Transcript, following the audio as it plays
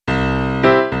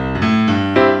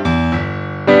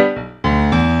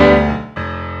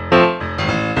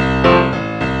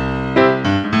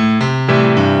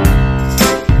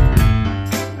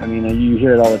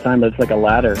time, but it's like a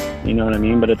ladder, you know what I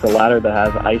mean? But it's a ladder that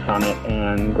has ice on it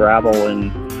and gravel and,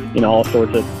 you know, all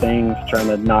sorts of things trying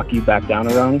to knock you back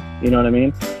down a rung, you know what I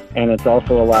mean? And it's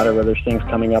also a ladder where there's things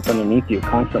coming up underneath you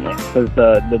constantly, because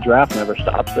the draft never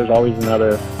stops. There's always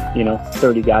another,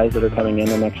 30 guys that are coming in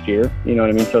the next year, you know what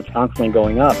I mean? So it's constantly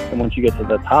going up. And once you get to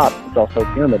the top, it's also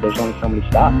a pyramid. There's only so many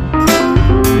stops.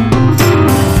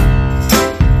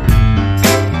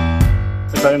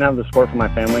 If I didn't have the support from my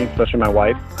family, especially my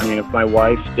wife, if my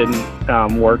wife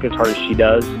didn't work as hard as she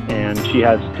does, and she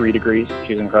has 3 degrees,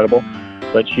 she's incredible,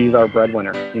 but she's our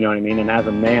breadwinner, you know what I mean? And as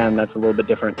a man, that's a little bit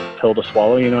different pill to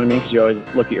swallow, you know what I mean? Because you always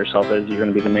look at yourself as you're going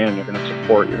to be the man, you're going to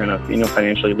support, you're going to,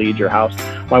 financially lead your house.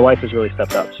 My wife has really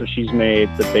stepped up, so she's made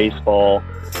the baseball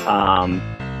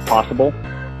possible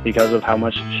because of how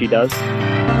much she does.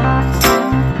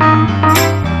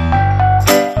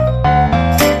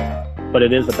 But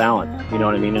it is a balance, you know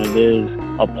what I mean? And it is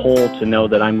a pull to know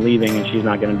that I'm leaving and she's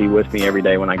not going to be with me every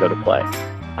day when I go to play.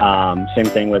 Same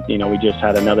thing with, we just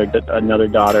had another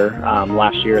daughter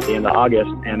last year at the end of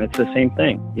August, and it's the same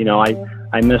thing.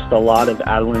 I missed a lot of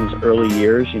Adeline's early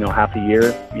years, half a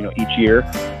year, each year.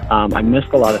 I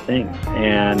missed a lot of things,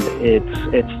 and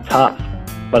it's tough.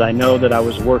 But I know that I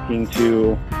was working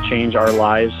to change our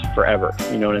lives forever.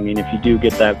 You know what I mean? If you do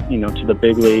get that, to the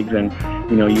big leagues and,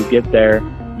 you get there,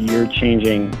 you're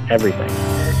changing everything.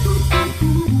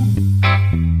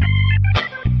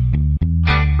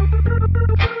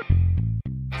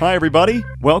 Hi, everybody.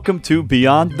 Welcome to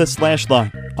Beyond the Slash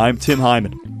Line. I'm Tim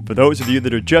Hyman. For those of you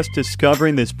that are just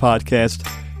discovering this podcast,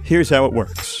 here's how it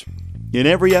works. In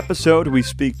every episode, we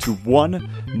speak to one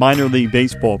minor league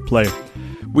baseball player.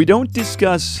 We don't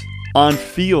discuss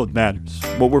on-field matters.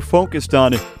 What we're focused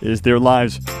on is their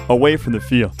lives away from the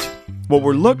field. What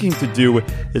we're looking to do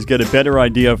is get a better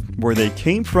idea of where they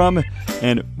came from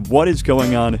and what is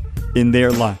going on in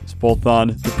their lives, both on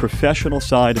the professional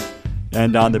side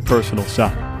and on the personal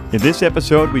side. In this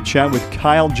episode, we chat with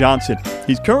Kyle Johnson.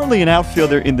 He's currently an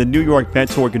outfielder in the New York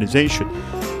Mets organization,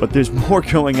 but there's more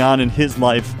going on in his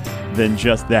life than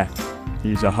just that.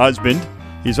 He's a husband.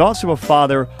 He's also a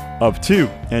father of 2,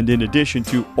 and in addition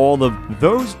to all of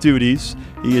those duties,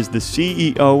 he is the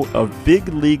CEO of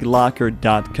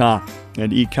BigLeagueLocker.com,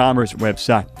 an e-commerce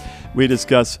website. We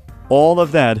discuss all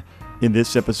of that in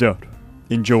this episode.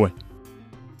 Enjoy.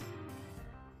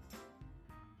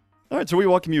 All right, so we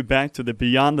welcome you back to the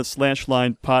Beyond the Slash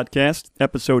Line podcast,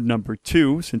 episode number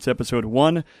 2, since episode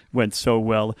 1 went so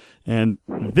well. And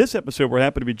this episode, we're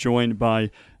happy to be joined by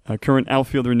a current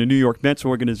outfielder in the New York Mets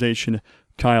organization,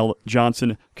 Kyle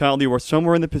Johnson. Kyle, you are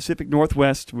somewhere in the Pacific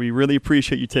Northwest. We really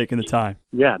appreciate you taking the time.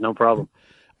 Yeah, no problem.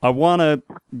 I want to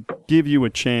give you a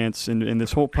chance, and in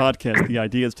this whole podcast, the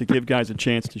idea is to give guys a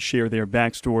chance to share their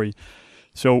backstory.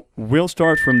 So we'll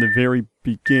start from the very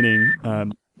beginning.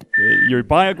 Your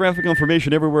biographical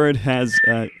information, everywhere it has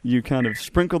you kind of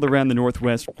sprinkled around the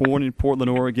Northwest, born in Portland,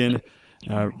 Oregon,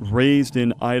 raised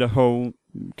in Idaho,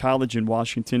 college in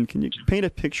Washington. Can you paint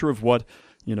a picture of what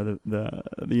the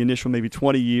initial maybe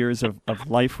 20 years of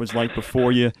life was like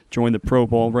before you joined the pro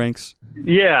ball ranks?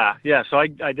 Yeah. So I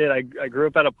did. I grew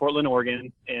up out of Portland,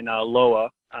 Oregon in Loa.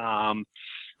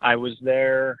 I was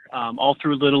there all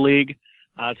through Little League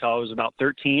until I was about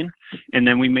 13. And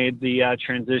then we made the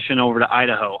transition over to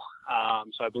Idaho.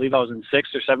 So I believe I was in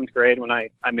 6th or 7th grade when I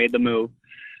made the move.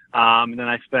 And then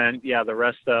I spent, the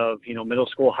rest of, middle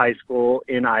school, high school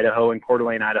in Idaho, in Coeur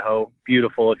d'Alene, Idaho.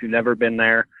 Beautiful. If you've never been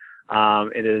there,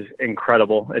 it is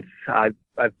incredible. I've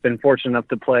been fortunate enough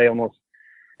to play almost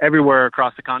everywhere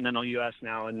across the continental U.S.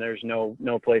 now, and there's no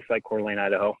place like Coeur d'Alene,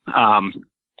 Idaho.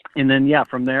 And then,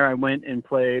 from there I went and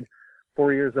played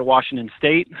 4 years at Washington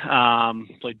State,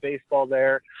 played baseball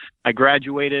there. I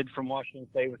graduated from Washington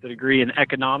State with a degree in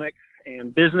economics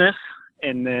and business.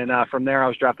 And then from there I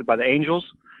was drafted by the Angels,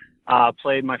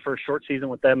 played my first short season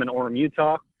with them in Orem,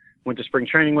 Utah, went to spring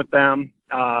training with them,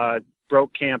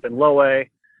 broke camp in Lowe.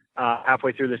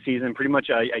 Halfway through the season, pretty much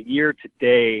a year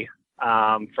today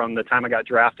from the time I got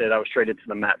drafted, I was traded to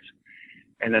the Mets.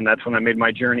 And then that's when I made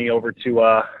my journey over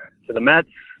to the Mets.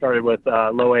 Started with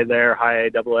low A there, high A,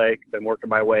 double A, been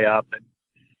working my way up. And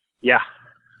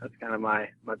that's kind of my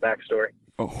backstory.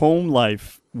 Home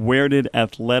life, where did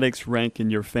athletics rank in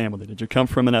your family? Did you come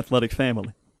from an athletic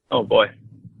family? Oh, boy.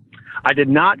 I did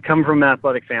not come from an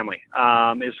athletic family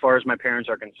as far as my parents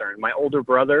are concerned. My older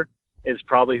brother is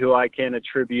probably who I can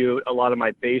attribute a lot of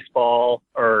my baseball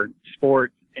or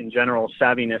sport in general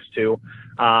savviness to.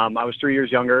 I was 3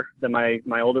 years younger than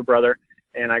my older brother,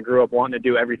 and I grew up wanting to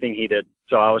do everything he did.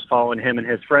 So I was following him and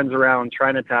his friends around,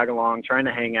 trying to tag along, trying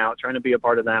to hang out, trying to be a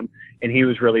part of them. And he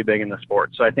was really big in the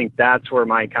sport. So I think that's where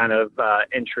my kind of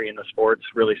entry in the sports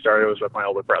really started, was with my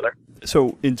older brother.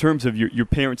 So in terms of your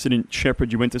parents didn't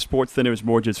shepherd you into sports, then it was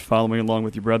more just following along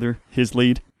with your brother, his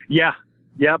lead? Yeah.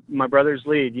 Yep. My brother's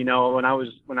lead. You know, when I was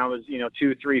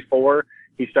 2, 3, 4,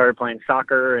 he started playing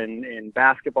soccer and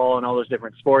basketball and all those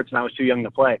different sports, and I was too young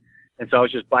to play. And so I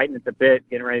was just biting at the bit,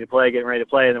 getting ready to play.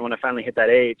 And then when I finally hit that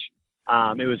age,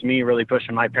 it was me really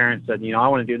pushing my parents, said, I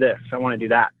want to do this. I want to do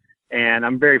that. And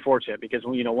I'm very fortunate because,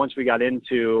 once we got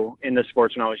into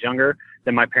sports when I was younger,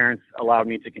 then my parents allowed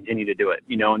me to continue to do it,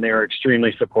 and they were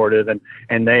extremely supportive,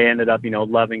 and they ended up,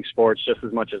 loving sports just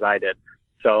as much as I did.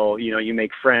 So, you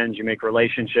make friends, you make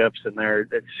relationships, and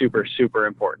it's super, super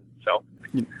important. So,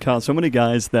 Kyle, so many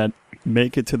guys that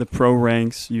make it to the pro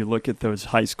ranks, you look at those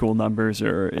high school numbers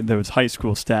or those high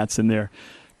school stats, and they're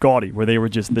gaudy, where they were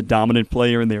just the dominant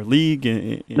player in their league,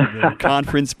 in their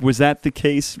conference. Was that the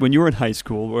case when you were in high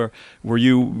school, or were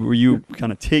you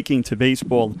kind of taking to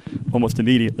baseball almost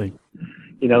immediately?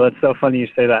 That's so funny you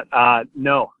say that.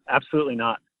 No, absolutely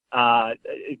not.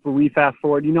 If we fast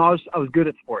forward, I was good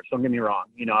at sports. Don't get me wrong.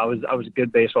 I was a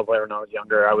good baseball player when I was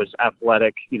younger. I was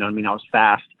athletic. I was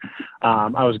fast.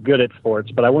 I was good at sports,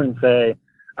 but I wouldn't say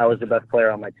I was the best player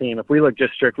on my team. If we look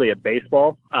just strictly at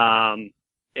baseball, on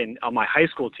my high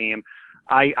school team,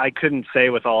 I couldn't say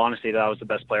with all honesty that I was the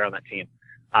best player on that team.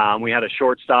 We had a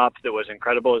shortstop that was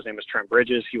incredible. His name was Trent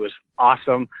Bridges. He was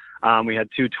awesome. We had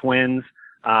 2 twins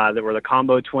that were the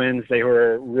combo twins. They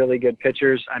were really good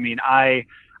pitchers. I mean, I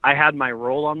had my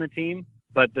role on the team,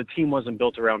 but the team wasn't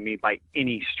built around me by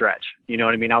any stretch. You know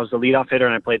what I mean? I was the leadoff hitter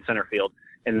and I played center field,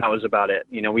 and that was about it.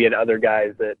 We had other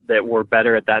guys that were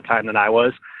better at that time than I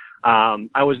was.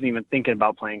 I wasn't even thinking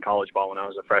about playing college ball when I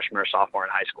was a freshman or sophomore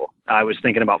in high school. I was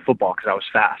thinking about football because I was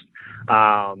fast.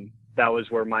 That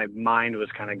was where my mind was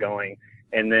kind of going.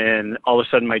 And then all of a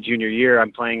sudden my junior year,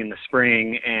 I'm playing in the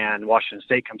spring, and Washington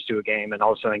State comes to a game, and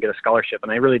all of a sudden I get a scholarship,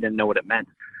 and I really didn't know what it meant.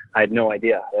 I had no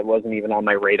idea. It wasn't even on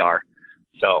my radar.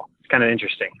 So it's kind of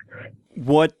interesting.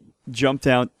 What jumped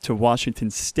out to Washington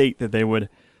State that they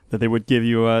would give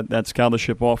you that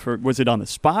scholarship offer? Was it on the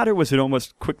spot, or was it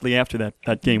almost quickly after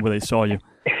that game where they saw you?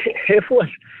 It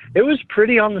was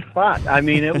pretty on the spot. I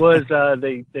mean, it was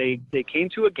they came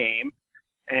to a game,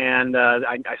 and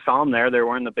I saw them there. They were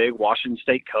wearing the big Washington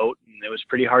State coat, and it was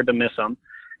pretty hard to miss them.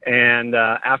 And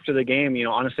after the game,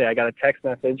 honestly, I got a text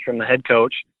message from the head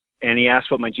coach, and he asked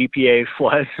what my GPA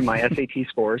was and my SAT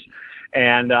scores.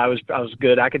 And I was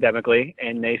good academically,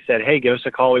 and they said, "Hey, give us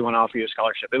a call. We want to offer you a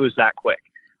scholarship." It was that quick.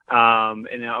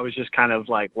 And I was just kind of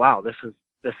like, wow, this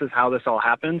is how this all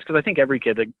happens. Because I think every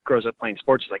kid that grows up playing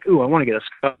sports is like, ooh, I want to get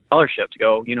a scholarship to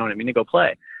go, to go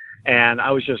play. And I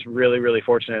was just really, really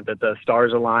fortunate that the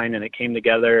stars aligned and it came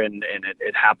together and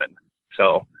it happened.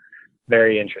 So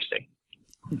very interesting.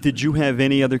 Did you have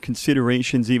any other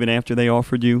considerations even after they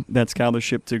offered you that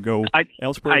scholarship to go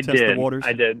elsewhere, test the waters?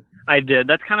 I did.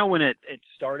 That's kind of when it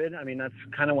started. I mean, that's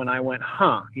kind of when I went,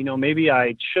 maybe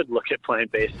I should look at playing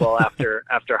baseball after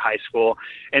high school.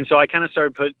 And so I kind of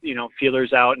started put,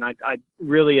 feelers out. And I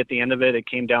really, at the end of it, it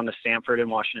came down to Stanford and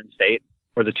Washington State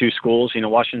were the 2 schools.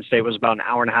 Washington State was about an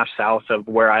hour and a half south of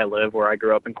where I live, where I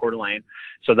grew up in Coeur d'Alene.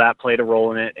 So that played a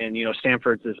role in it. And,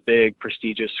 Stanford's this big,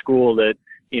 prestigious school that,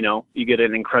 you get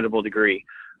an incredible degree.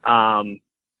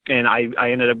 And I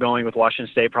ended up going with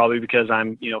Washington State probably because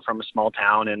I'm, from a small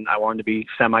town and I wanted to be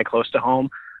semi-close to home.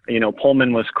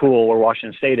 Pullman was cool where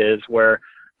Washington State is, where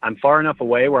I'm far enough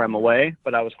away where I'm away,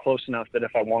 but I was close enough that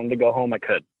if I wanted to go home, I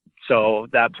could. So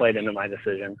that played into my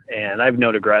decision. And I have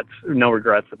no regrets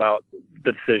about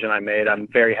the decision I made. I'm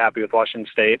very happy with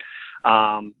Washington State.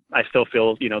 I still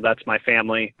feel, that's my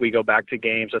family. We go back to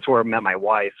games. That's where I met my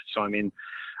wife. So, I mean,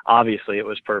 obviously it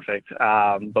was perfect.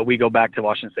 But we go back to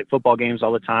Washington State football games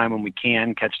all the time when we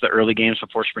can catch the early games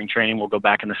before spring training. We'll go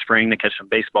back in the spring to catch some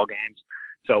baseball games.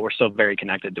 So we're still very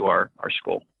connected to our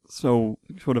school. So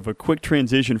sort of a quick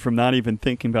transition from not even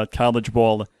thinking about college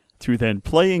ball to then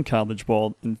playing college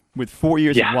ball. And with 4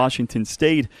 years at Washington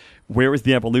State, where is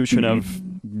the evolution of,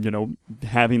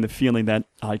 having the feeling that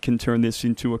I can turn this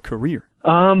into a career?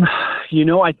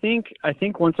 I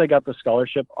think once I got the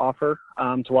scholarship offer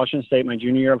to Washington State my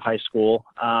junior year of high school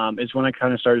is when I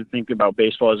kind of started thinking about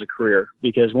baseball as a career.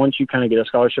 Because once you kind of get a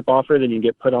scholarship offer, then you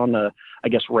get put on the,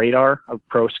 radar of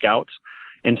pro scouts.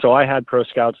 And so I had pro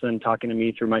scouts then talking to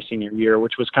me through my senior year,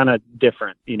 which was kind of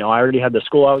different. I already had the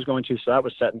school I was going to, so that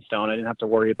was set in stone. I didn't have to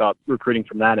worry about recruiting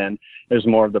from that end. It was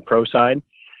more of the pro side.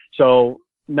 So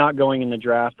not going in the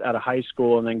draft out of high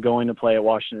school and then going to play at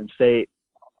Washington State,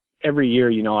 every year,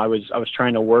 I was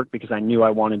trying to work because I knew I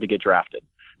wanted to get drafted.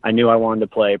 I knew I wanted to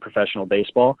play professional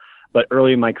baseball, but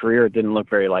early in my career, it didn't look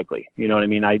very likely. You know what I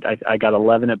mean? I got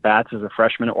 11 at bats as a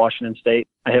freshman at Washington State.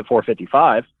 I hit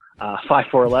 455,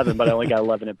 5'4", but I only got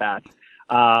 11 at bats.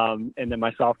 And then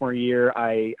my sophomore year,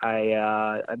 I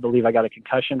believe I got a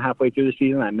concussion halfway through the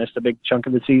season. I missed a big chunk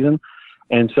of the season.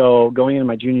 And so going into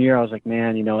my junior year, I was like,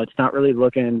 man, it's not really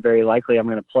looking very likely I'm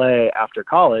going to play after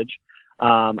college.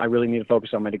 I really need to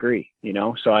focus on my degree,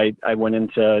 So I went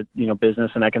into,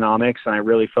 business and economics, and I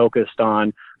really focused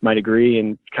on my degree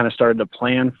and kind of started to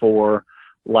plan for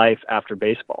life after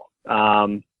baseball.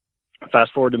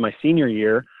 Fast forward to my senior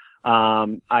year,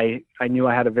 I knew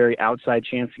I had a very outside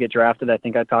chance to get drafted. I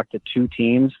think I talked to 2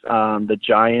 teams. The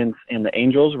Giants and the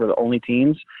Angels were the only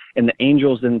teams, and the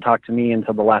Angels didn't talk to me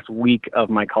until the last week of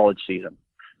my college season.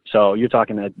 So you're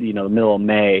talking at, the middle of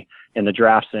May, and the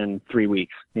draft's in 3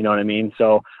 weeks. You know what I mean?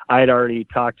 So I had already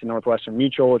talked to Northwestern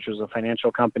Mutual, which was a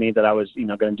financial company that I was,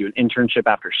 going to do an internship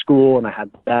after school, and I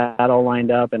had that all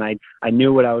lined up, and I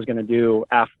knew what I was going to do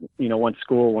after,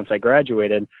 once I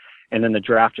graduated. And then the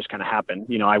draft just kind of happened.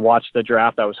 I watched the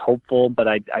draft. I was hopeful, but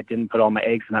I didn't put all my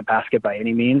eggs in that basket by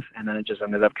any means. And then it just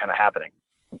ended up kind of happening.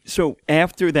 So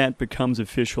after that becomes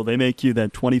official, they make you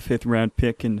that 25th round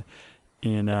pick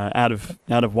out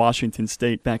of Washington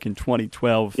State back in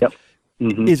 2012. Yep.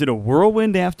 Mm-hmm. Is it a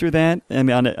whirlwind after that? I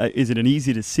mean, is it an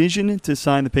easy decision to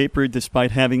sign the paper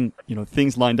despite having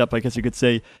things lined up, I guess you could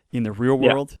say, in the real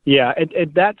world? Yeah.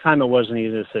 At that time, it was an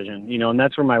easy decision. And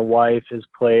that's where my wife has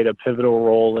played a pivotal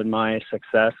role in my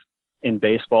success in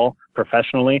baseball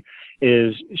professionally.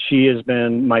 Is she has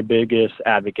been my biggest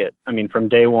advocate. I mean, from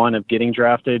day one of getting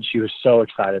drafted, she was so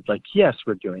excited. Like, yes,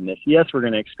 we're doing this. Yes, we're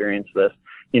going to experience this.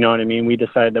 You know what I mean? We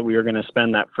decided that we were going to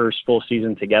spend that first full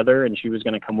season together, and she was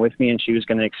going to come with me, and she was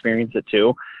going to experience it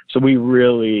too. So we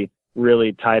really,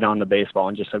 really tied on to baseball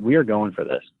and just said, we are going for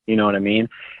this. You know what I mean?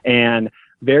 And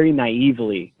very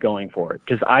naively going for it,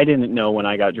 because I didn't know when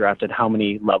I got drafted how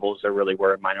many levels there really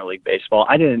were in minor league baseball.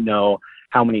 I didn't know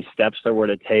how many steps there were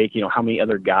to take, how many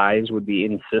other guys would be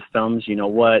in systems,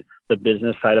 what the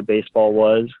business side of baseball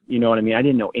was. You know what I mean? I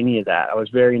didn't know any of that. I was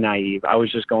very naive. I was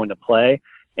just going to play.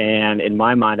 And in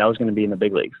my mind, I was going to be in the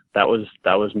big leagues. That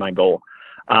was my goal.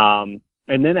 And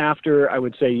then after, I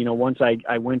would say, once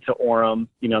I went to Orem,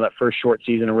 that first short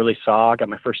season, I really got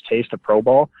my first taste of pro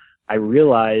ball. I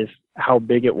realized how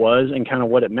big it was and kind of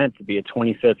what it meant to be a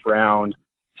 25th round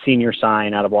senior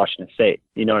sign out of Washington State.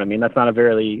 You know what I mean? That's not a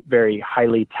very, very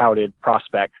highly touted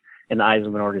prospect in the eyes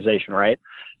of an organization, right?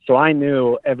 So I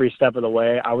knew every step of the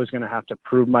way I was going to have to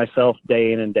prove myself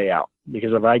day in and day out,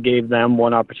 because if I gave them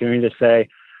one opportunity to say,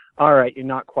 all right, you're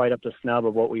not quite up to snub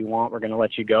of what we want, we're going to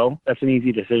let you go, that's an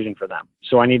easy decision for them.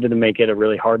 So I needed to make it a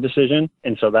really hard decision.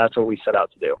 And so that's what we set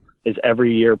out to do, is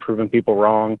every year proving people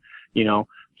wrong,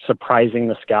 surprising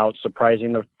the scouts,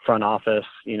 surprising the front office,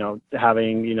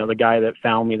 having, the guy that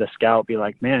found me, the scout, be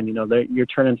like, man, you're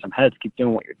turning some heads, keep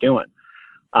doing what you're doing.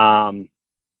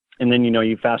 And then,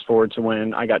 you fast forward to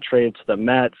when I got traded to the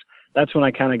Mets. That's when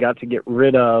I kind of got to get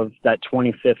rid of that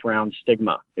 25th round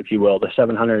stigma, if you will, the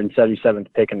 777th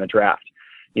pick in the draft.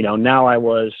 Now I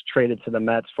was traded to the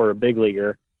Mets for a big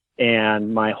leaguer,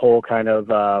 and my whole kind of,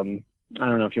 I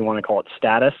don't know if you want to call it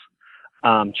status,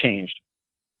 changed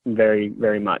very,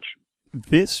 very much.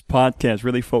 This podcast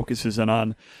really focuses on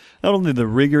not only the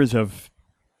rigors of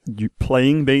you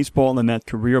playing baseball in that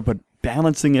career, but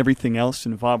balancing everything else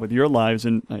involved with your lives.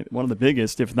 And one of the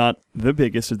biggest, if not the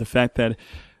biggest, is the fact that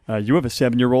you have a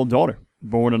 7-year-old daughter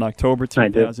born in October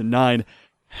 2009.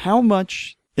 How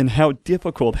much and how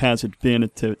difficult has it been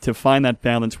to find that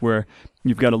balance where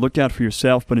you've got to look out for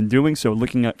yourself, but in doing so,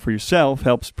 looking out for yourself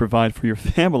helps provide for your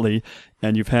family,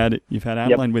 and you've had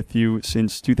Adeline with you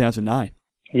since 2009.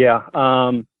 Yeah.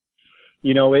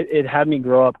 It had me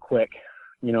grow up quick,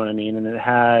 you know what I mean? And it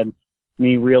had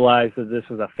me realize that this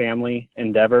was a family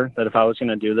endeavor, that if I was going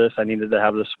to do this, I needed to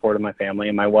have the support of my family.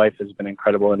 And my wife has been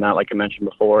incredible in that, like I mentioned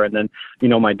before. And then,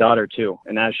 my daughter too.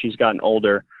 And as she's gotten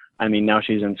older, I mean, now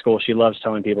she's in school, she loves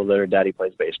telling people that her daddy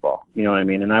plays baseball. You know what I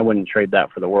mean? And I wouldn't trade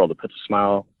that for the world. It puts a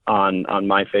smile on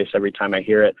my face every time I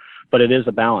hear it. But it is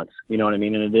a balance, you know what I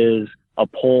mean? And it is a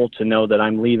pull to know that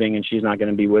I'm leaving and she's not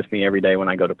going to be with me every day when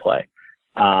I go to play.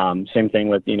 Same thing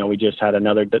with, we just had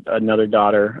another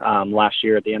daughter last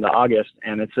year at the end of August,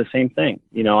 and it's the same thing.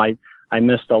 I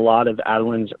missed a lot of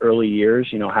Adeline's early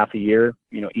years, half a year,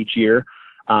 each year.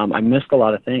 I missed a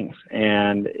lot of things,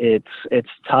 and it's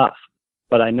tough,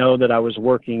 but I know that I was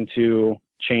working to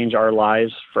change our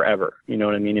lives forever. You know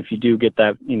what I mean? If you do get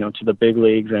that, to the big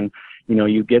leagues and,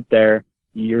 you get there,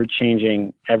 you're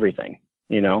changing everything.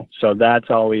 So that's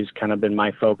always kind of been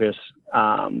my focus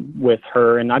with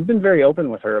her. And I've been very open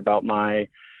with her about my,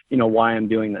 why I'm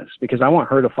doing this, because I want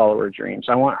her to follow her dreams.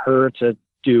 I want her to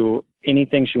do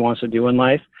anything she wants to do in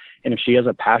life. And if she has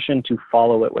a passion, to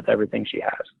follow it with everything she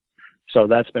has. So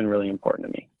that's been really important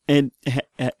to me. And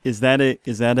is that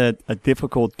a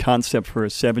difficult concept for a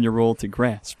 7-year-old to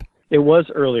grasp? It was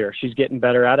earlier. She's getting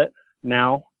better at it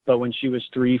now. But when she was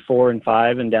 3, 4, and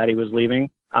 5 and Daddy was leaving,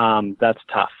 that's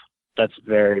tough. That's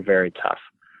very, very tough.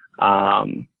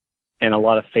 And a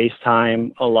lot of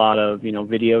FaceTime, a lot of,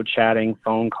 video chatting,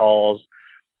 phone calls,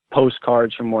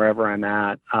 postcards from wherever I'm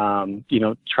at,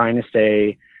 trying to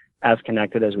stay as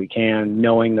connected as we can,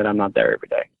 knowing that I'm not there every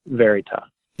day. Very tough.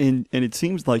 And it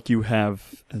seems like you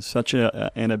have such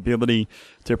an ability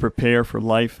to prepare for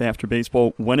life after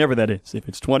baseball, whenever that is. If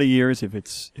it's 20 years, if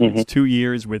it's 2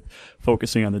 years, with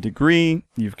focusing on the degree.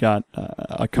 You've got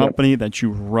a company that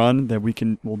you run that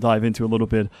we'll dive into a little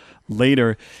bit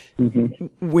later.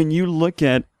 When you look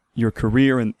at your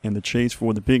career and the chase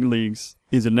for the big leagues,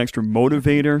 is it an extra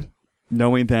motivator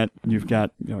knowing that you've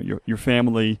got your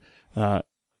family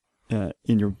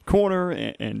in your corner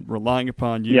and relying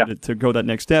upon you to go that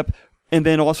next step, and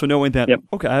then also knowing that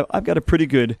okay, I've got a pretty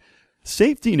good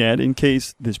safety net in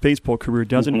case this baseball career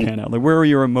doesn't pan out? Like, where are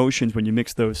your emotions when you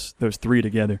mix those three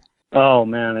together? Oh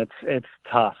man, it's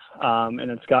tough, and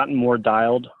it's gotten more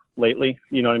dialed lately.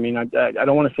 You know what I mean? I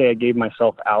don't want to say I gave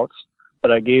myself outs,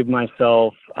 but I gave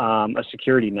myself a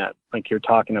security net, like you're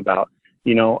talking about.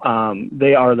 They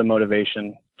are the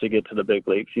motivation to get to the big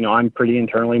leagues. I'm pretty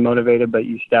internally motivated, but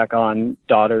you stack on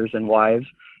daughters and wives,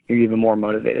 you're even more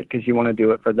motivated because you want to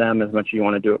do it for them as much as you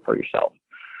want to do it for yourself.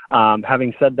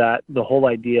 Having said that, the whole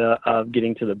idea of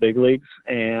getting to the big leagues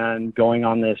and going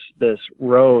on this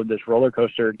road, this roller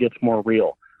coaster, gets more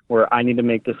real, where I need to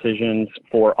make decisions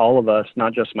for all of us,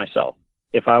 not just myself.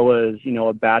 If I was,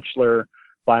 a bachelor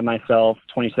by myself,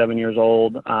 27 years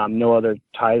old, no other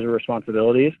ties or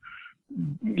responsibilities,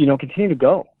 continue to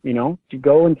go, to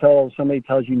go until somebody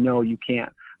tells you, no, you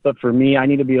can't. But for me, I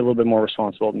need to be a little bit more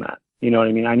responsible than that. You know what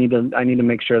I mean? I need to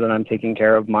make sure that I'm taking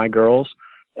care of my girls,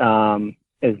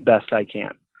 as best I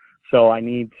can. So I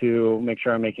need to make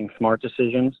sure I'm making smart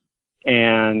decisions.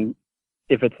 And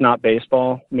if it's not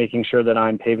baseball, making sure that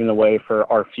I'm paving the way for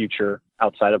our future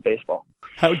outside of baseball.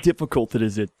 How difficult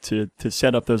is it to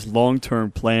set up those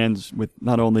long-term plans with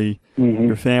not only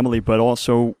your family, but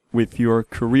also with your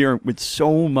career, with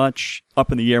so much up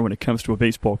in the air when it comes to a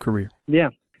baseball career? Yeah,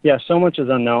 so much is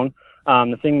unknown.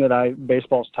 The thing that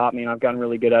baseball's taught me, and I've gotten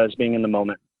really good at, is being in the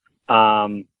moment.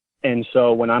 And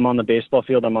so when I'm on the baseball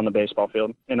field, I'm on the baseball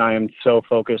field, and I am so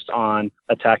focused on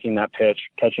attacking that pitch,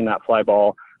 catching that fly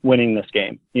ball, winning this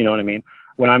game. You know what I mean?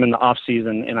 When I'm in the off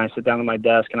season and I sit down at my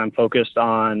desk and I'm focused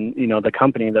on, the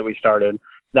company that we started,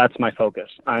 that's my focus.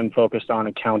 I'm focused on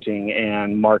accounting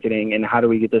and marketing and how do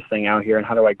we get this thing out here and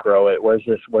how do I grow it? Where's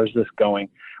this going?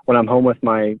 When I'm home with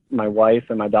my wife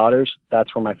and my daughters,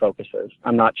 that's where my focus is.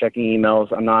 I'm not checking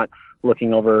emails. I'm not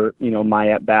looking over,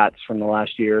 my at-bats from the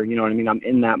last year. You know what I mean? I'm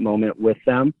in that moment with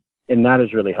them, and that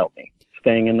has really helped me.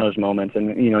 Staying in those moments,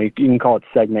 and you can call it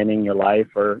segmenting your life,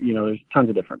 or there's tons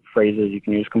of different phrases you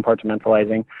can use,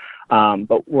 compartmentalizing.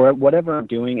 But whatever I'm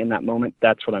doing in that moment,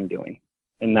 that's what I'm doing,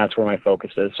 and that's where my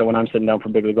focus is. So when I'm sitting down for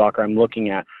Big League Locker, I'm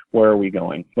looking at where are we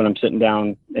going. When I'm sitting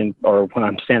down or when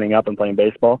I'm standing up and playing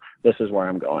baseball, this is where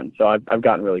I'm going. So I've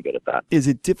gotten really good at that. Is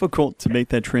it difficult to make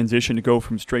that transition to go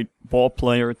from straight ball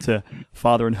player to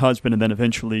father and husband, and then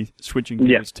eventually switching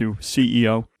gears to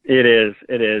CEO? It is.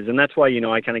 And that's why,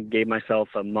 I kind of gave myself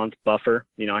a month buffer.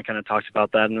 I kind of talked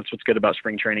about that, and that's what's good about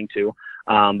spring training too.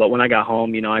 But when I got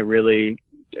home,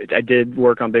 I did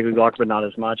work on Big League Locker, but not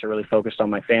as much. I really focused on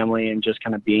my family and just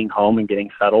kind of being home and getting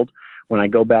settled. When I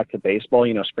go back to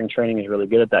baseball, spring training is really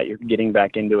good at that. You're getting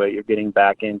back into it. You're getting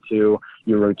back into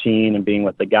your routine and being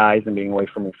with the guys and being away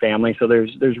from your family. So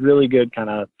there's really good kind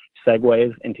of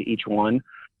segues into each one.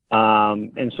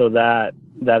 And so that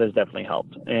has definitely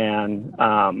helped. And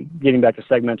getting back to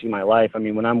segmenting my life,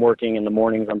 when I'm working in the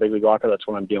mornings on Big League Locker, that's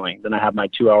what I'm doing. Then I have my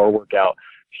 2-hour workout,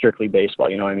 strictly baseball,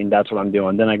 that's what I'm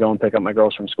doing. Then I go and pick up my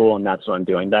girls from school, and that's what I'm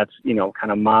doing. That's,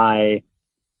 kind of my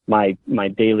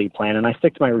daily plan. And I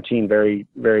stick to my routine very,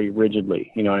 very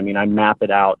rigidly. I map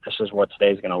it out. This is what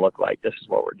today's going to look like. This is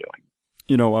what we're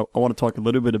doing. I want to talk a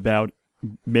little bit about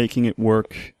making it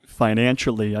work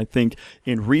financially. I think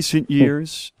in recent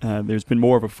years, there's been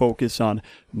more of a focus on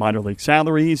minor league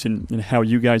salaries and how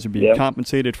you guys are being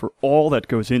compensated for all that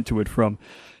goes into it, from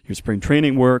your spring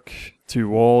training work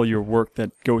to all your work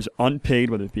that goes unpaid,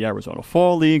 whether it be Arizona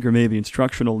Fall League or maybe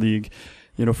Instructional League.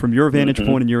 From your vantage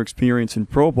point and your experience in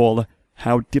pro ball,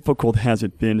 how difficult has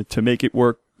it been to make it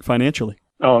work financially?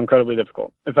 Oh, incredibly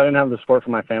difficult. If I didn't have the support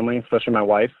from my family, especially my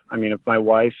wife, I mean, if my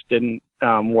wife didn't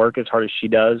work as hard as she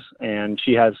does, and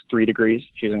she has 3 degrees,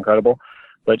 she's incredible,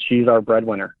 but she's our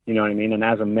breadwinner, you know what I mean? And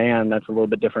as a man, that's a little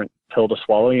bit different pill to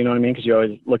swallow, you know what I mean? Because you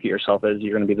always look at yourself as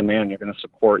you're going to be the man, you're going to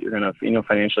support, you're going to,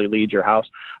 financially lead your house.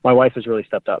 My wife has really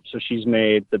stepped up. So she's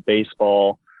made the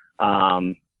baseball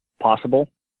possible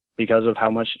because of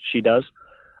how much she does.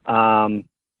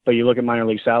 But you look at minor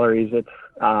league salaries, it's,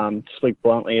 to speak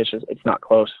bluntly, it's not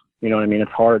close. You know what I mean?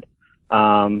 It's hard.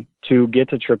 To get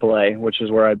to AAA, which is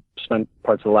where I spent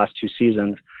parts of the last 2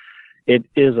 seasons, it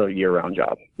is a year-round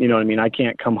job. You know what I mean? I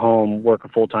can't come home, work a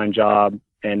full-time job,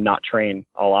 and not train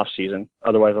all off season.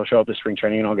 Otherwise, I'll show up to spring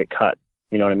training and I'll get cut.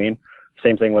 You know what I mean?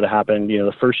 Same thing would have happened,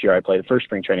 the first year I played, the first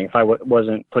spring training. If I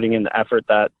wasn't putting in the effort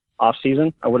that off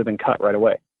season, I would have been cut right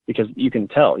away. Because you can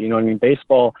tell, you know what I mean?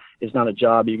 Baseball is not a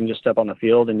job you can just step on the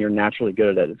field and you're naturally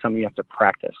good at it. It's something you have to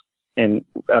practice. And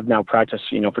I've now practiced,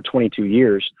 for 22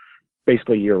 years,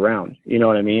 basically year round, you know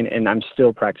what I mean? And I'm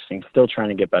still practicing, still trying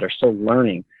to get better, still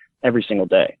learning every single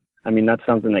day. I mean, that's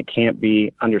something that can't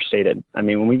be understated. I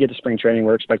mean, when we get to spring training,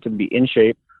 we're expected to be in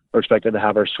shape. We're expected to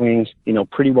have our swings,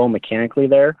 pretty well mechanically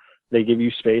there. They give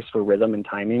you space for rhythm and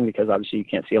timing because obviously you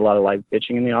can't see a lot of live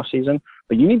pitching in the off season,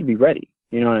 but you need to be ready.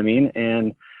 You know what I mean?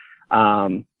 And,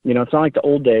 it's not like the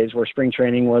old days where spring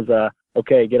training was,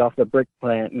 okay, get off the brick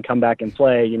plant and come back and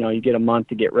play. You get a month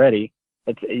to get ready.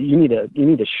 You need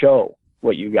to show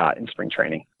what you got in spring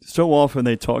training. So often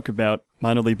they talk about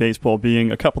minor league baseball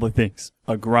being a couple of things: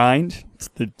 a grind, it's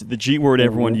the G word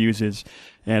everyone uses,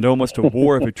 and almost a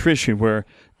war of attrition where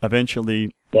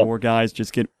eventually more guys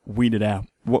just get weeded out.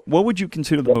 What would you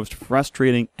consider the most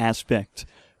frustrating aspect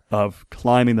of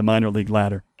climbing the minor league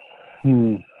ladder?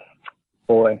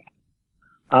 Boy.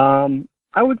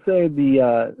 I would say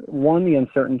the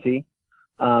uncertainty,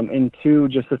 and 2,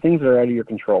 just the things that are out of your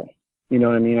control. You know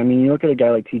what I mean? I mean, you look at a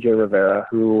guy like TJ Rivera,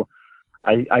 who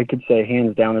I could say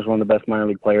hands down is one of the best minor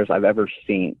league players I've ever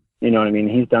seen. You know what I mean?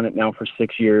 He's done it now for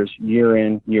 6 years, year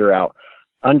in, year out.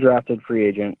 Undrafted free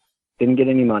agent, didn't get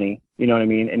any money, you know what I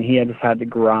mean? And he just had to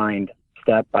grind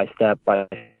step by step by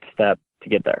step to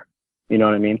get there. You know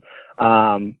what I mean?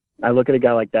 I look at a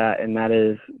guy like that, and that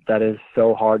is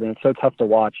so hard, and it's so tough to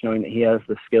watch, knowing that he has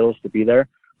the skills to be there.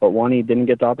 But 1, he didn't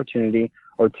get the opportunity,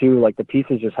 or 2, like the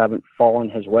pieces just haven't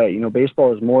fallen his way.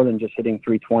 Baseball is more than just hitting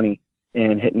 320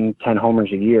 and hitting 10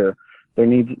 homers a year.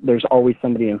 There's always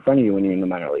somebody in front of you when you're in the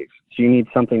minor leagues. So you need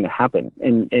something to happen.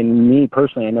 And me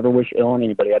personally, I never wish ill on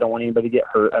anybody. I don't want anybody to get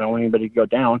hurt. I don't want anybody to go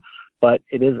down. But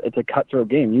it's a cutthroat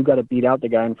game. You got to beat out the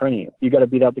guy in front of you. You got to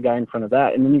beat out the guy in front of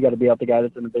that, and then you got to beat out the guy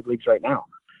that's in the big leagues right now.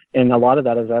 And a lot of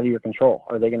that is out of your control.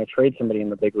 Are they going to trade somebody in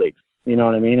the big leagues? You know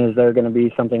what I mean? Is there going to be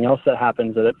something else that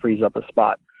happens that it frees up a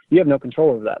spot? You have no control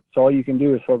over that. So all you can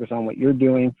do is focus on what you're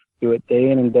doing, do it day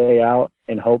in and day out,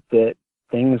 and hope that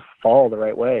things fall the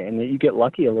right way and that you get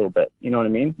lucky a little bit. You know what I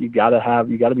mean? You got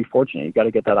to be fortunate. You got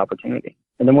to get that opportunity.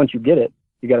 And then once you get it,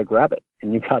 you got to grab it,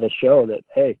 and you got to show that,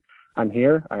 hey, I'm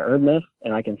here, I earned this,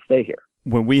 and I can stay here.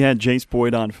 When we had Jace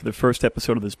Boyd on for the first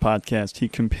episode of this podcast, he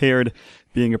compared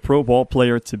being a pro ball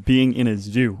player to being in a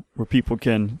zoo where people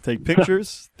can take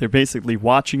pictures. They're basically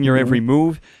watching your every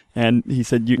move, and he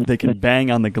said they can bang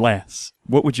on the glass.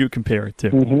 What would you compare it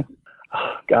to?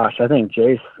 Oh, gosh, I think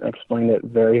Jace explained it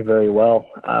very, very well.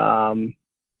 I'm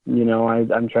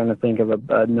trying to think of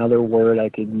another word I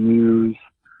could use.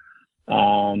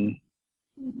 You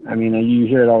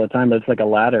hear it all the time, but it's like a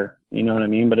ladder. You know what I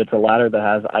mean? But it's a ladder that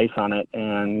has ice on it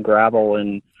and gravel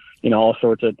and, all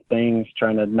sorts of things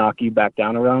trying to knock you back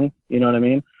down a rung. You know what I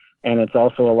mean? And it's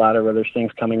also a ladder where there's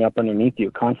things coming up underneath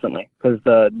you constantly because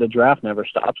the draft never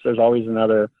stops. There's always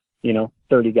another,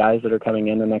 30 guys that are coming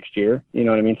in the next year. You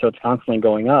know what I mean? So it's constantly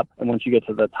going up. And once you get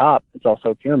to the top, it's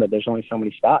also a pyramid. There's only so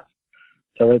many spots.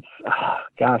 So it's, I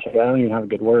don't even have a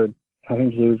good word. I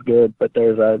think zoo is good, but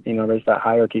there's there's that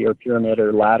hierarchy or pyramid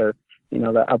or ladder,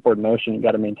 that upward motion you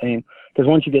got to maintain. Because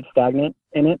once you get stagnant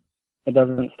in it, it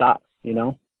doesn't stop,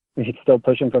 It's still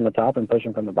pushing from the top and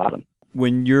pushing from the bottom.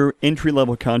 When your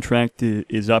entry-level contract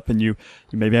is up and you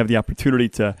maybe have the opportunity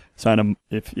to sign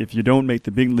if you don't make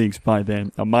the big leagues by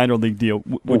then, a minor league deal,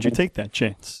 would you take that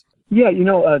chance? Yeah,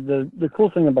 the cool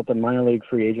thing about the minor league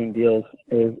free agent deals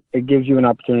is it gives you an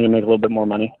opportunity to make a little bit more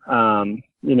money.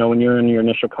 When you're in your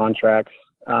initial contracts,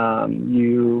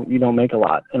 you don't make a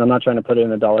lot. And I'm not trying to put it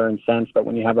in a dollar and cents, but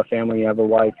when you have a family, you have a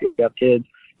wife, you have kids,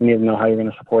 you need to know how you're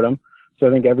going to support them. So I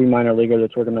think every minor leaguer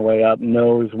that's working their way up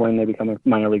knows when they become a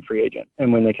minor league free agent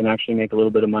and when they can actually make a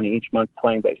little bit of money each month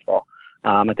playing baseball.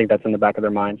 I think that's in the back of their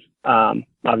minds.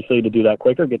 Obviously, to do that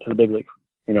quicker, get to the big leagues.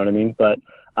 You know what I mean? But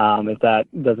If that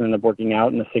doesn't end up working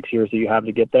out in the 6 years that you have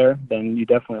to get there, then you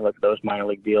definitely look at those minor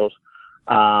league deals.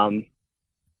 But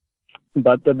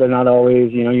they're not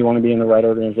always, you want to be in the right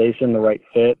organization, the right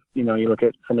fit. You look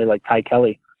at somebody like Ty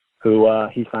Kelly, who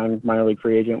he signed minor league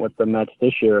free agent with the Mets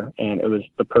this year, and it was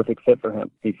the perfect fit for him.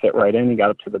 He fit right in. He got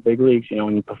up to the big leagues,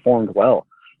 and he performed well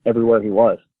everywhere he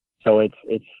was. So it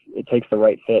takes the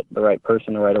right fit, the right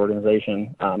person, the right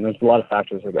organization. There's a lot of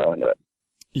factors that go into it.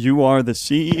 You are the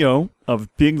CEO of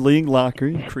Big League Locker.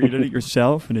 You created it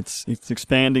yourself, and it's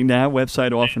expanding now.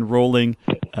 Website off and rolling.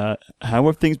 How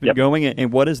have things been going,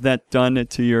 and what has that done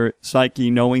to your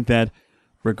psyche, knowing that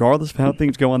regardless of how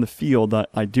things go on the field,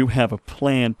 I do have a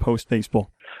plan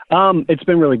post-baseball? It's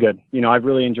been really good. I've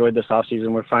really enjoyed this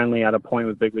offseason. We're finally at a point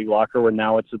with Big League Locker where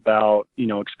now it's about,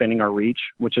 expanding our reach,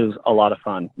 which is a lot of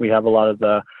fun. We have a lot of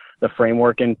the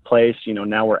framework in place.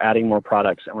 Now we're adding more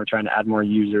products, and we're trying to add more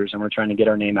users, and we're trying to get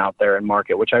our name out there and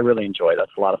market, which I really enjoy.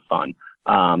 That's a lot of fun.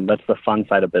 That's the fun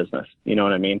side of business. You know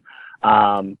what I mean?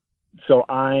 So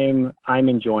I'm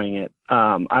enjoying it.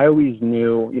 I always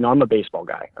knew, I'm a baseball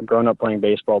guy. I've grown up playing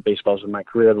baseball. Baseball's been my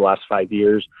career the last 5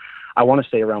 years. I want to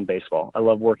stay around baseball. I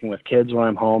love working with kids when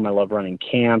I'm home. I love running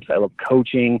camps. I love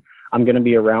coaching. I'm going to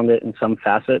be around it in some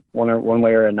facet, one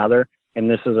way or another. And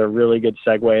this is a really good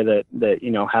segue that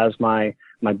has my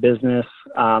business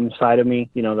side of me,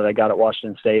 that I got at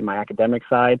Washington State, my academic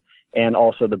side, and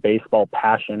also the baseball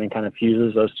passion, and kind of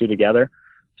fuses those two together.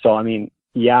 So, I'm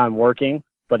working,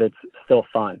 but it's still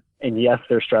fun. And yes,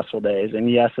 there's stressful days,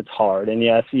 and yes, it's hard. And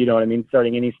yes,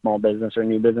 starting any small business or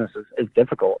new business is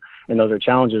difficult. And those are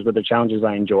challenges, but the challenges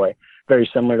I enjoy. Very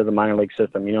similar to the minor league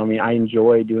system. I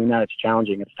enjoy doing that. It's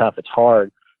challenging. It's tough. It's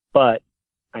hard, but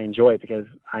I enjoy it because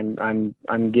I'm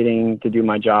getting to do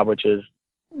my job, which is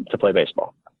to play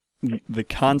baseball. The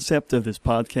concept of this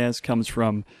podcast comes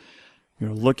from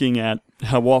looking at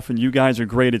how often you guys are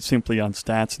graded simply on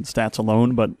stats and stats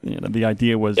alone, but the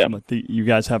idea was you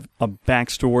guys have a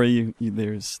backstory.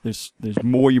 There's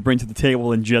more you bring to the table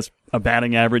than just a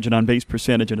batting average, an on-base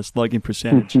percentage, and a slugging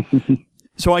percentage.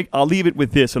 So I'll leave it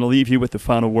with this, and I'll leave you with the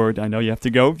final word. I know you have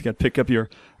to go. You got to pick up your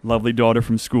lovely daughter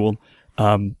from school.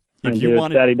 If you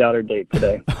wanted daddy-daughter date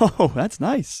today. Oh, that's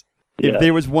nice. Yeah. If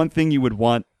there was one thing you would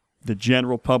want the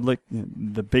general public,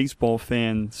 the baseball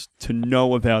fans, to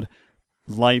know about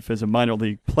life as a minor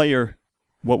league player,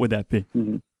 what would that be?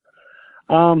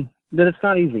 Mm-hmm. That it's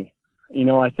not easy.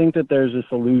 I think that there's this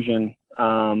illusion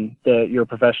that you're a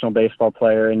professional baseball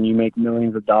player and you make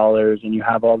millions of dollars and you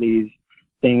have all these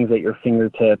things at your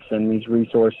fingertips and these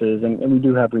resources, and we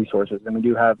do have resources, and we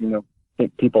do have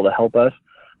people to help us,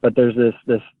 but there's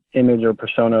this image or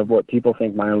persona of what people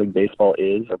think minor league baseball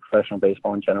is, or professional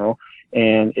baseball in general,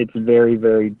 and it's very,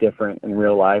 very different in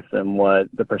real life than what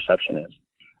the perception is.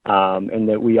 And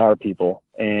that we are people,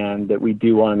 and that we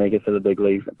do want to make it to the big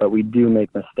leagues, but we do make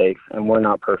mistakes, and we're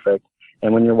not perfect.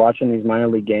 And when you're watching these minor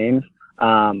league games,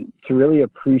 to really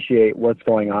appreciate what's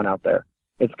going on out there,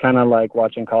 it's kind of like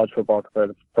watching college football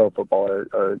compared to pro football,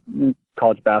 or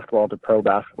college basketball to pro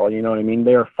basketball. You know what I mean?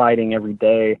 They are fighting every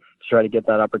day to try to get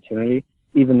that opportunity.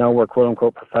 Even though we're quote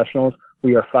unquote professionals,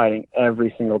 we are fighting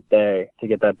every single day to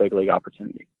get that big league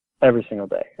opportunity. Every single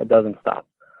day. It doesn't stop.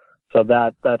 So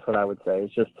that's what I would say,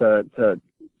 is just to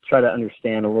try to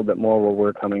understand a little bit more where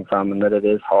we're coming from, and that it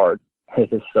is hard.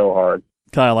 It is so hard.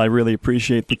 Kyle, I really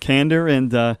appreciate the candor,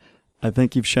 and I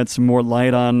think you've shed some more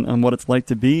light on what it's like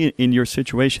to be in your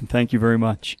situation. Thank you very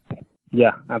much.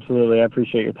 Yeah, absolutely. I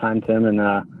appreciate your time, Tim, and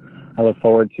I look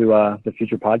forward to the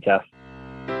future podcast.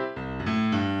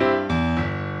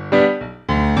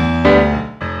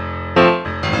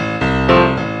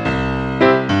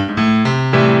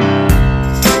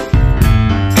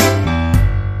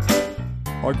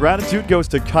 Our gratitude goes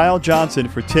to Kyle Johnson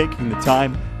for taking the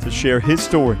time to share his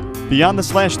story. Beyond the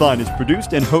Slash Line is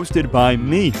produced and hosted by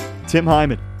me, Tim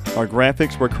Hyman. Our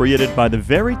graphics were created by the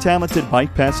very talented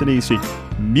Mike Passanisi.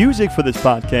 Music for this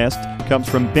podcast comes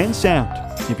from Ben Sound.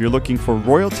 If you're looking for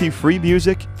royalty-free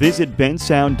music, visit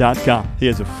bensound.com. He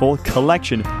has a full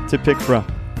collection to pick from.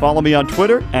 Follow me on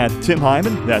Twitter at Tim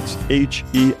Hyman, that's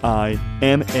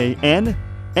Heiman,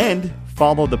 and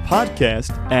follow the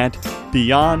podcast at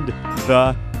Beyond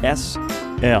the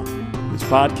SL. This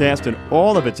podcast and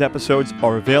all of its episodes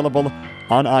are available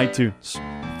on iTunes.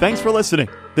 Thanks for listening.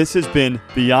 This has been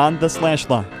Beyond the Slash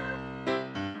Line.